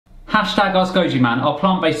Hashtag Ask Goji Man, are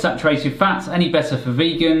plant-based saturated fats any better for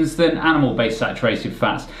vegans than animal-based saturated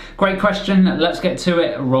fats? Great question, let's get to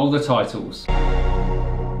it, roll the titles.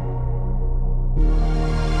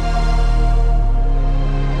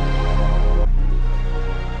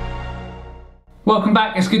 Welcome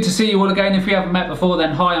back, it's good to see you all again. If we haven't met before,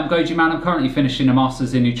 then hi, I'm Goji Man. I'm currently finishing a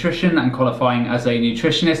Masters in Nutrition and qualifying as a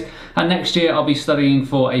nutritionist, and next year I'll be studying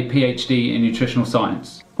for a PhD in nutritional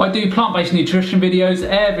science. I do plant-based nutrition videos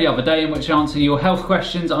every other day in which I answer your health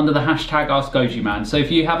questions under the hashtag Ask Goji Man. So if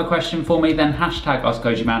you have a question for me, then hashtag Ask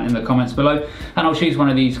Goji Man in the comments below, and I'll choose one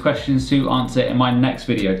of these questions to answer in my next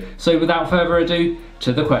video. So without further ado,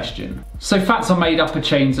 to the question. So fats are made up of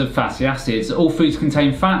chains of fatty acids. All foods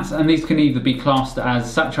contain fats, and these can either be classed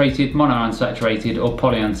as saturated, monounsaturated or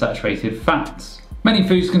polyunsaturated fats. Many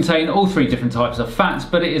foods contain all three different types of fats,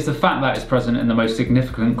 but it is the fat that is present in the most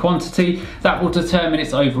significant quantity that will determine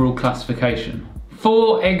its overall classification.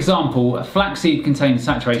 For example, flaxseed contains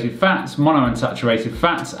saturated fats, monounsaturated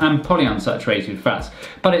fats and polyunsaturated fats,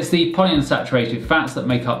 but it's the polyunsaturated fats that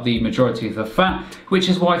make up the majority of the fat, which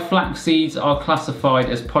is why flax seeds are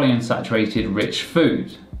classified as polyunsaturated rich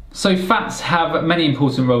food. So fats have many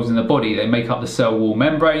important roles in the body. They make up the cell wall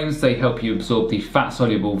membranes, they help you absorb the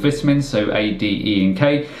fat-soluble vitamins, so A, D, E and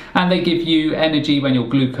K, and they give you energy when your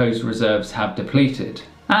glucose reserves have depleted.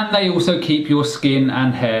 And they also keep your skin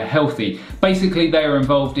and hair healthy. Basically, they are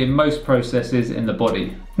involved in most processes in the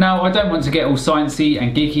body. Now, I don't want to get all sciencey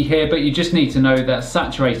and geeky here, but you just need to know that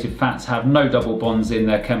saturated fats have no double bonds in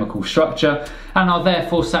their chemical structure and are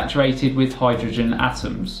therefore saturated with hydrogen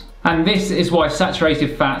atoms. And this is why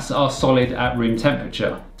saturated fats are solid at room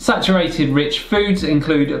temperature. Saturated rich foods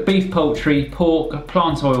include beef, poultry, pork,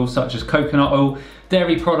 plant oils such as coconut oil,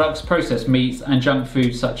 dairy products, processed meats and junk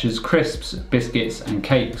foods such as crisps, biscuits and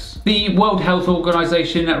cakes. The World Health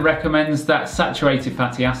Organization recommends that saturated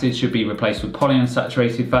fatty acids should be replaced with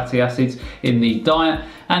polyunsaturated fatty acids in the diet,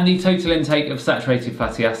 and the total intake of saturated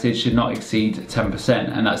fatty acids should not exceed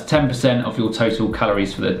 10%, and that's 10% of your total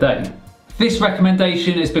calories for the day. This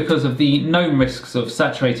recommendation is because of the known risks of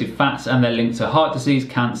saturated fats and their link to heart disease,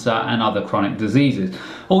 cancer and other chronic diseases.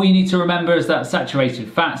 All you need to remember is that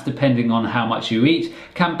saturated fats, depending on how much you eat,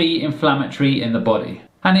 can be inflammatory in the body.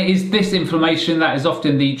 And it is this inflammation that is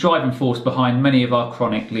often the driving force behind many of our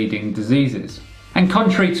chronic leading diseases. And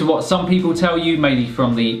contrary to what some people tell you, mainly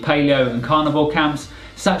from the paleo and carnivore camps,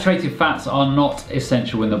 saturated fats are not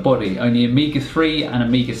essential in the body. Only omega-3 and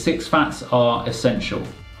omega-6 fats are essential.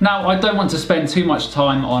 Now, I don't want to spend too much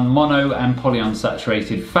time on mono and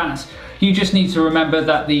polyunsaturated fats. You just need to remember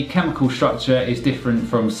that the chemical structure is different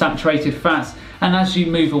from saturated fats, and as you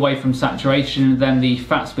move away from saturation, then the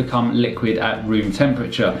fats become liquid at room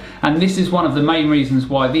temperature. And this is one of the main reasons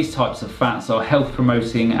why these types of fats are health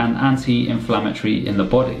promoting and anti-inflammatory in the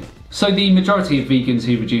body. So the majority of vegans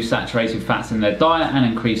who reduce saturated fats in their diet and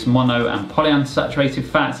increase mono and polyunsaturated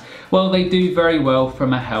fats, well, they do very well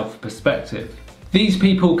from a health perspective. These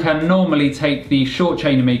people can normally take the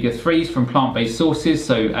short-chain omega-3s from plant-based sources,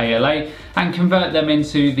 so ALA, and convert them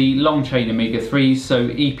into the long-chain omega-3s, so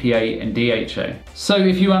EPA and DHA. So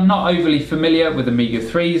if you are not overly familiar with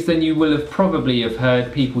omega-3s, then you will have probably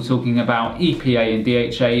heard people talking about EPA and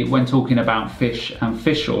DHA when talking about fish and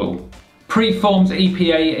fish oil. Preformed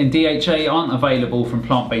EPA and DHA aren't available from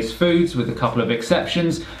plant-based foods, with a couple of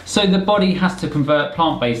exceptions, so the body has to convert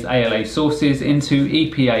plant-based ALA sources into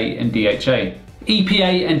EPA and DHA.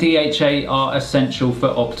 EPA and DHA are essential for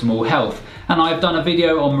optimal health, and I've done a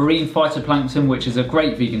video on marine phytoplankton, which is a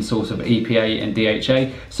great vegan source of EPA and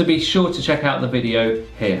DHA, so be sure to check out the video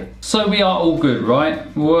here. So we are all good, right?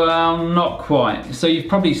 Well, not quite. So you've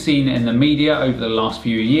probably seen in the media over the last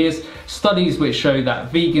few years studies which show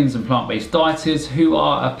that vegans and plant-based dieters who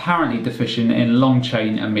are apparently deficient in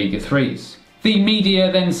long-chain omega-3s. The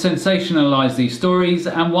media then sensationalise these stories,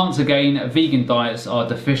 and once again, vegan diets are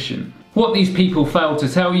deficient. What these people fail to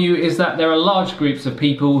tell you is that there are large groups of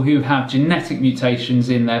people who have genetic mutations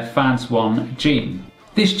in their FADS1 gene.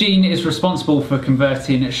 This gene is responsible for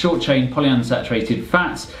converting short-chain polyunsaturated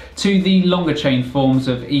fats to the longer-chain forms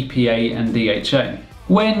of EPA and DHA.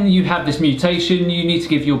 When you have this mutation, you need to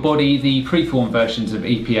give your body the preformed versions of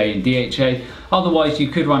EPA and DHA, otherwise you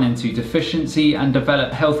could run into deficiency and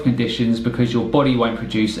develop health conditions because your body won't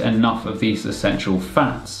produce enough of these essential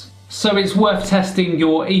fats. So it's worth testing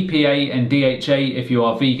your EPA and DHA if you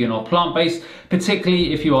are vegan or plant-based,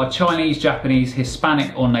 particularly if you are Chinese, Japanese,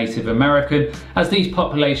 Hispanic or Native American, as these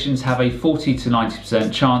populations have a 40 to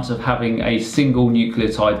 90% chance of having a single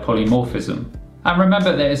nucleotide polymorphism. And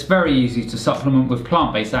remember that it's very easy to supplement with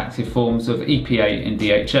plant-based active forms of EPA and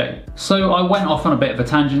DHA. So I went off on a bit of a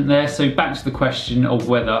tangent there, so back to the question of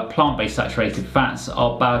whether plant-based saturated fats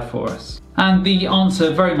are bad for us. And the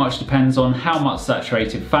answer very much depends on how much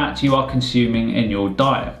saturated fat you are consuming in your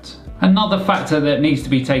diet. Another factor that needs to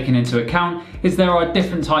be taken into account is there are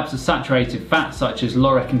different types of saturated fats such as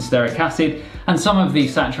lauric and stearic acid, and some of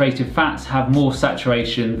these saturated fats have more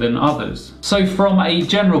saturation than others. So from a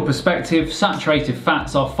general perspective, saturated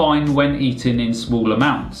fats are fine when eaten in small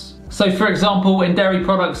amounts. So for example, in dairy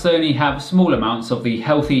products they only have small amounts of the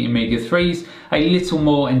healthy omega-3s, a little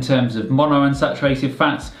more in terms of monounsaturated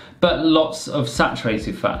fats, but lots of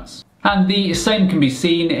saturated fats. And the same can be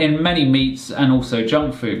seen in many meats and also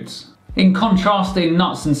junk foods. In contrast, in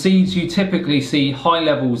nuts and seeds you typically see high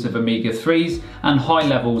levels of omega-3s and high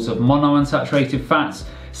levels of monounsaturated fats.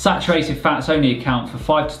 Saturated fats only account for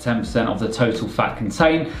 5 to 10% of the total fat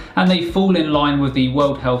contained, and they fall in line with the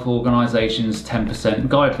World Health Organization's 10%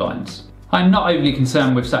 guidelines. I'm not overly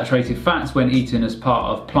concerned with saturated fats when eaten as part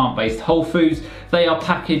of plant-based whole foods. They are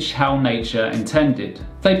packaged how nature intended.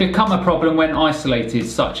 They become a problem when isolated,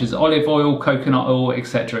 such as olive oil, coconut oil,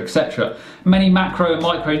 etc, etc. Many macro and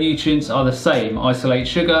micronutrients are the same. Isolate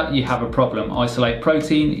sugar, you have a problem. Isolate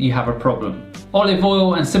protein, you have a problem. Olive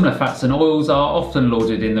oil and similar fats and oils are often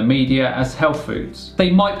lauded in the media as health foods. They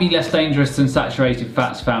might be less dangerous than saturated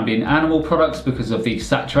fats found in animal products because of the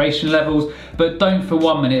saturation levels, but don't for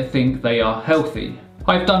 1 minute think they are healthy.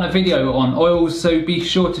 I've done a video on oils, so be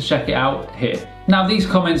sure to check it out here. Now these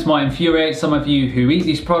comments might infuriate some of you who eat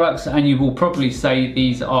these products, and you will probably say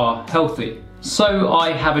these are healthy. So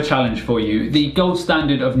I have a challenge for you. The gold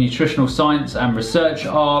standard of nutritional science and research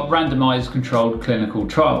are randomized controlled clinical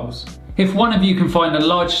trials. If one of you can find a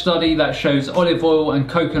large study that shows olive oil and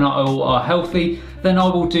coconut oil are healthy, then I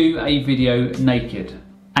will do a video naked.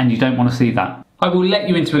 And you don't want to see that. I will let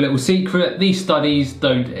you into a little secret, these studies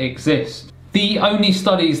don't exist. The only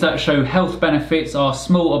studies that show health benefits are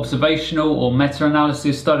small observational or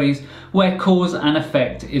meta-analysis studies where cause and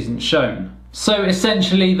effect isn't shown. So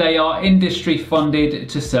essentially they are industry funded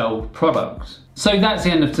to sell products. So that's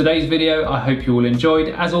the end of today's video. I hope you all enjoyed.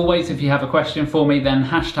 As always, if you have a question for me, then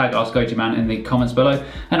hashtag AskGojiMan in the comments below,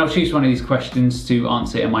 and I'll choose one of these questions to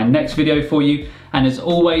answer in my next video for you. And as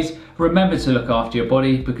always, remember to look after your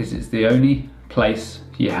body because it's the only place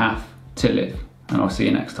you have to live. And I'll see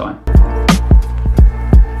you next time.